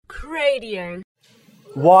Radio.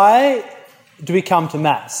 Why do we come to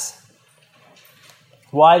Mass?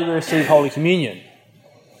 Why do we receive Holy Communion?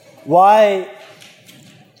 Why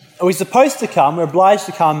are we supposed to come? We're obliged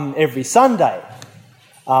to come every Sunday.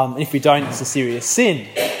 If we don't, it's a serious sin.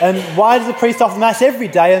 And why does the priest offer Mass every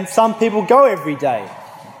day and some people go every day?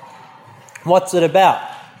 What's it about?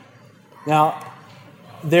 Now,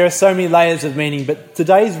 there are so many layers of meaning, but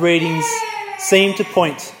today's readings seem to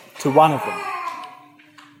point to one of them.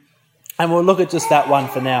 And we'll look at just that one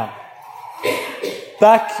for now.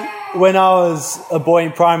 Back when I was a boy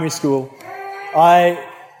in primary school, I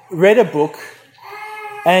read a book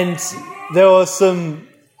and there were some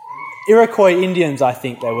Iroquois Indians, I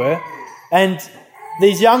think they were, and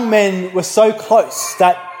these young men were so close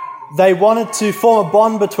that they wanted to form a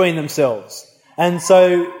bond between themselves. And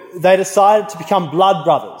so they decided to become blood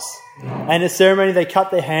brothers. And in a ceremony they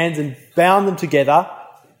cut their hands and bound them together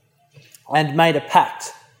and made a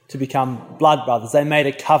pact to become blood brothers. They made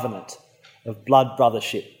a covenant of blood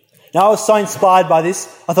brothership. Now I was so inspired by this,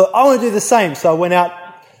 I thought, I want to do the same. So I went out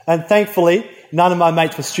and thankfully none of my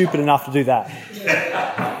mates were stupid enough to do that.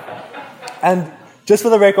 And just for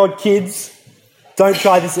the record, kids, don't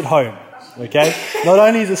try this at home, okay? Not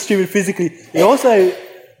only is it stupid physically, it also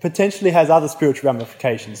potentially has other spiritual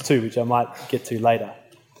ramifications too, which I might get to later.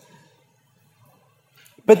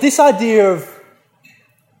 But this idea of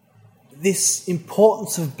this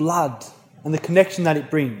importance of blood and the connection that it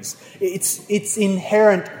brings, it's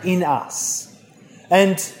inherent in us.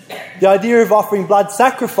 And the idea of offering blood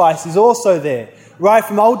sacrifice is also there. Right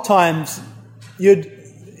from old times,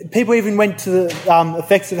 people even went to the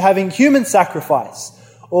effects of having human sacrifice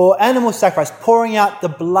or animal sacrifice, pouring out the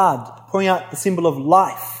blood, pouring out the symbol of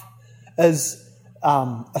life as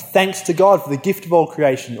a thanks to God for the gift of all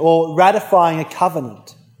creation, or ratifying a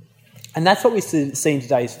covenant. And that's what we see in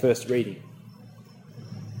today's first reading.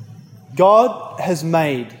 God has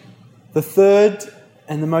made the third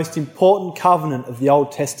and the most important covenant of the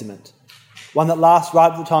Old Testament, one that lasts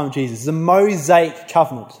right at the time of Jesus, the Mosaic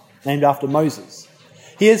covenant, named after Moses.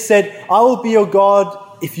 He has said, I will be your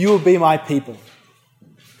God if you will be my people.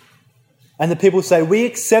 And the people say, we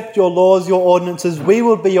accept your laws, your ordinances, we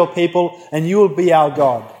will be your people and you will be our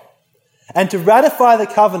God. And to ratify the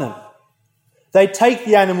covenant, they take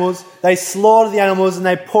the animals, they slaughter the animals and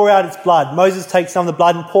they pour out its blood. Moses takes some of the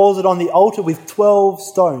blood and pours it on the altar with 12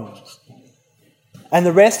 stones. And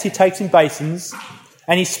the rest he takes in basins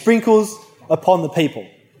and he sprinkles upon the people,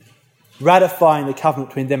 ratifying the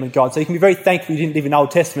covenant between them and God. So you can be very thankful you didn't live in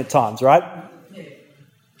Old Testament times, right?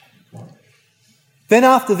 Then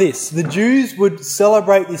after this, the Jews would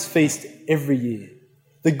celebrate this feast every year.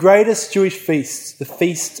 The greatest Jewish feast, the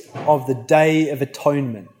feast of the Day of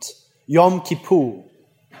Atonement, Yom Kippur.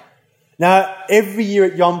 Now, every year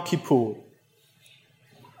at Yom Kippur,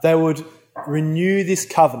 they would renew this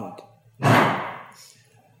covenant.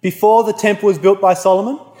 Before the temple was built by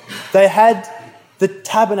Solomon, they had the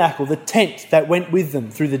tabernacle, the tent that went with them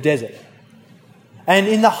through the desert. And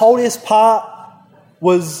in the holiest part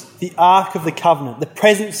was the Ark of the Covenant. The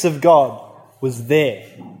presence of God was there.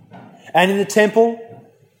 And in the temple,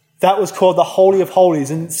 that was called the Holy of Holies.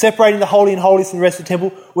 And separating the Holy and Holies from the rest of the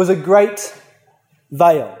temple was a great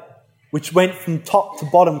veil, which went from top to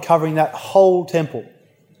bottom, covering that whole temple.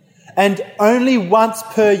 And only once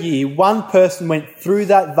per year, one person went through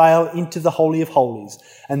that veil into the Holy of Holies.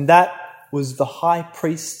 And that was the high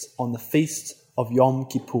priest on the feast of Yom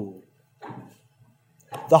Kippur.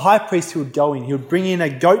 The high priest who would go in, he would bring in a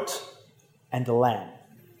goat and a lamb.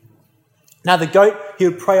 Now the goat he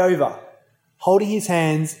would pray over, holding his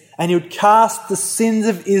hands, and he would cast the sins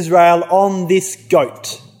of Israel on this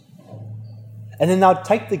goat. And then they would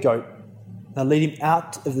take the goat, they'd lead him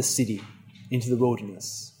out of the city into the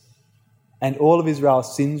wilderness. And all of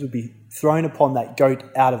Israel's sins would be thrown upon that goat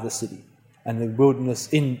out of the city. And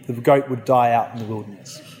the goat would die out in the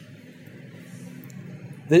wilderness.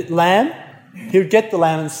 The lamb, he would get the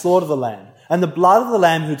lamb and slaughter the lamb. And the blood of the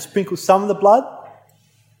lamb, he would sprinkle some of the blood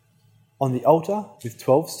on the altar with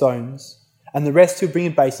 12 stones, and the rest he would bring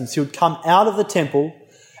in basins. He would come out of the temple,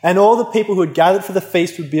 and all the people who had gathered for the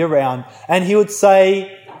feast would be around, and he would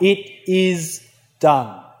say, "It is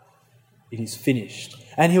done. It is finished."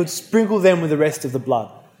 And he would sprinkle them with the rest of the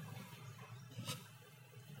blood.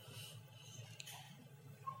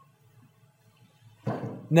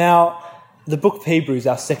 Now, the book of Hebrews,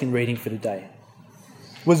 our second reading for today,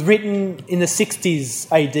 was written in the 60s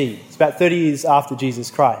AD. It's about 30 years after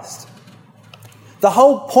Jesus Christ. The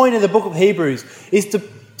whole point of the book of Hebrews is to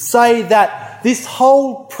say that this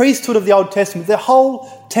whole priesthood of the Old Testament, the whole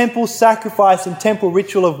temple sacrifice and temple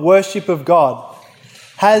ritual of worship of God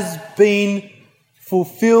has been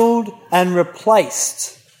fulfilled and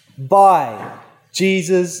replaced by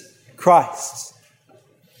Jesus Christ.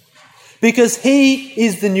 Because he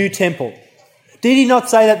is the new temple. Did he not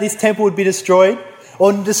say that this temple would be destroyed?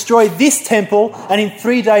 Or destroy this temple and in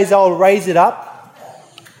 3 days I will raise it up?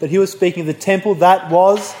 But he was speaking of the temple that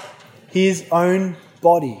was his own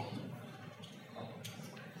body.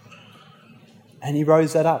 And he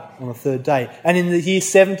rose that up on the third day. And in the year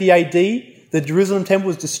 70 AD, the Jerusalem temple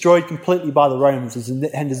was destroyed completely by the Romans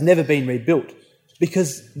and has never been rebuilt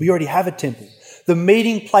because we already have a temple. The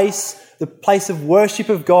meeting place, the place of worship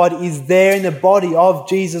of God is there in the body of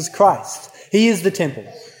Jesus Christ. He is the temple.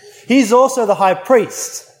 He is also the high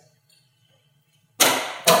priest.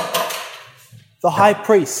 The high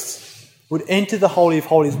priest would enter the Holy of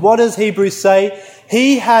Holies. What does Hebrews say?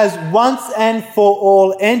 He has once and for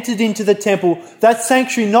all entered into the temple, that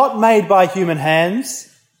sanctuary not made by human hands.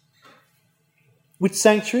 Which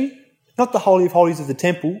sanctuary? Not the Holy of Holies of the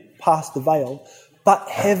temple, past the veil, but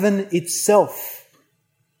heaven itself.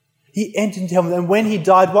 He entered into heaven, and when he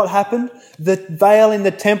died, what happened? The veil in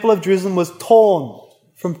the temple of Jerusalem was torn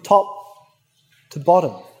from top to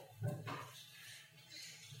bottom.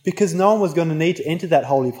 Because no one was going to need to enter that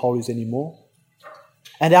Holy of Holies anymore.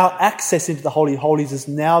 And our access into the Holy of Holies has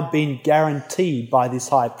now been guaranteed by this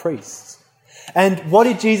high priest. And what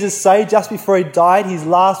did Jesus say just before he died? His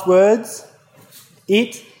last words?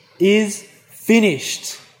 It is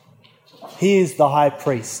finished. He is the high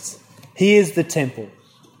priest. He is the temple.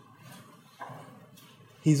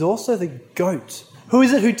 He's also the goat. Who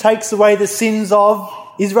is it who takes away the sins of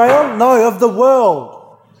Israel? No, of the world.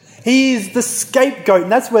 He is the scapegoat,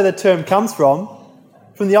 and that's where the term comes from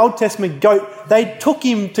the Old Testament goat. They took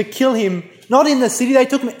him to kill him, not in the city, they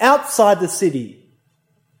took him outside the city,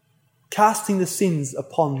 casting the sins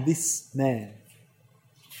upon this man.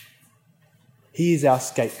 He is our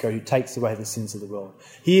scapegoat who takes away the sins of the world.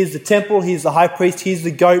 He is the temple, he is the high priest, he is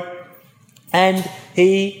the goat, and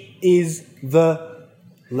he is the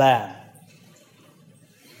lamb.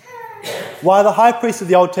 Why the high priest of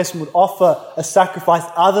the Old Testament would offer a sacrifice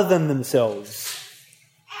other than themselves?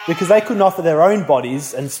 Because they couldn't offer their own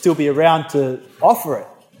bodies and still be around to offer it.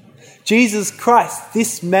 Jesus Christ,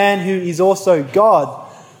 this man who is also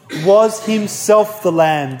God, was himself the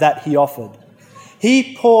lamb that he offered.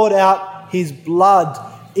 He poured out his blood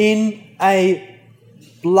in a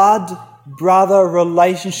blood brother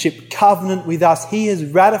relationship covenant with us. He has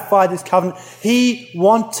ratified this covenant. He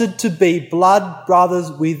wanted to be blood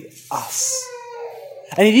brothers with us.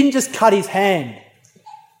 And he didn't just cut his hand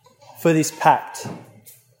for this pact.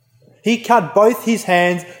 He cut both his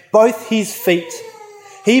hands, both his feet.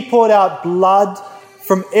 He poured out blood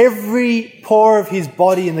from every pore of his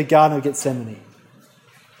body in the Garden of Gethsemane.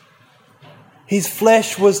 His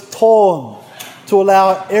flesh was torn to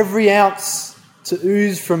allow every ounce to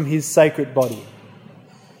ooze from his sacred body.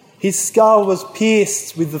 His skull was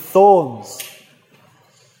pierced with the thorns.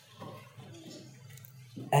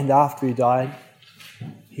 And after he died,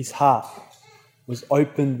 his heart was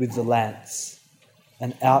opened with the lance,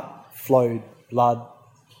 and out flowed blood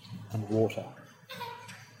and water.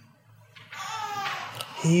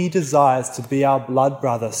 He desires to be our blood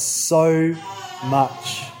brother so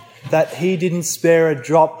much that he didn't spare a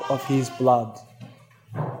drop of his blood.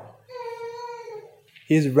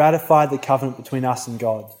 He has ratified the covenant between us and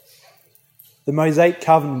God. The Mosaic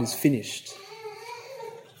covenant is finished.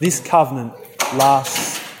 This covenant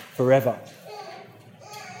lasts forever.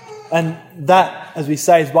 And that, as we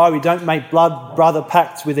say, is why we don't make blood brother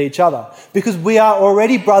pacts with each other. Because we are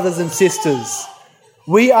already brothers and sisters.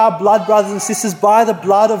 We are blood brothers and sisters by the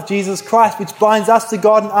blood of Jesus Christ, which binds us to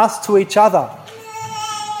God and us to each other.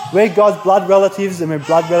 We're God's blood relatives and we're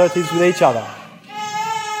blood relatives with each other.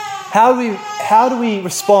 How do we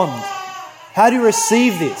respond? How do we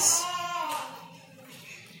receive this?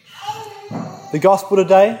 The gospel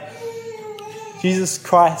today, Jesus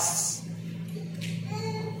Christ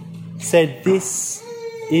said, "This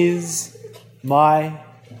is my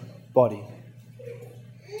body.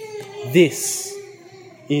 This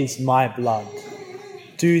is my blood.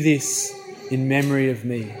 Do this in memory of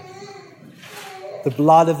me." The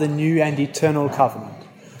blood of the new and eternal covenant.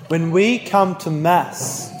 When we come to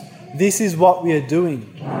Mass, this is what we are doing.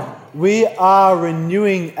 We are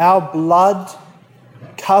renewing our blood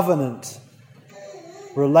covenant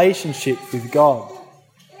relationship with God.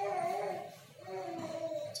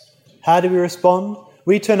 How do we respond?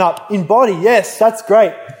 We turn up in body, yes, that's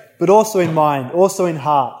great, but also in mind, also in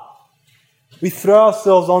heart. We throw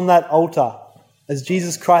ourselves on that altar as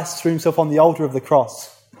Jesus Christ threw himself on the altar of the cross.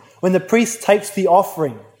 When the priest takes the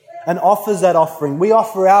offering and offers that offering, we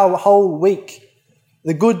offer our whole week,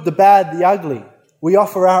 the good, the bad, the ugly. We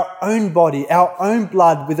offer our own body, our own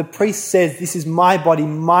blood, where the priest says, this is my body,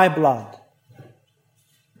 my blood.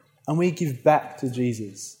 And we give back to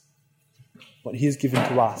Jesus what he has given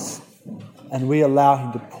to us. And we allow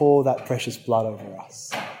him to pour that precious blood over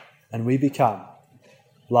us. And we become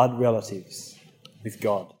blood relatives with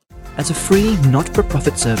God. As a free,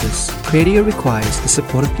 not-for-profit service, Cradio requires the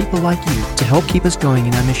support of people like you to help keep us going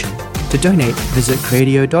in our mission. To donate, visit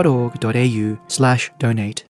cradio.org.au/donate.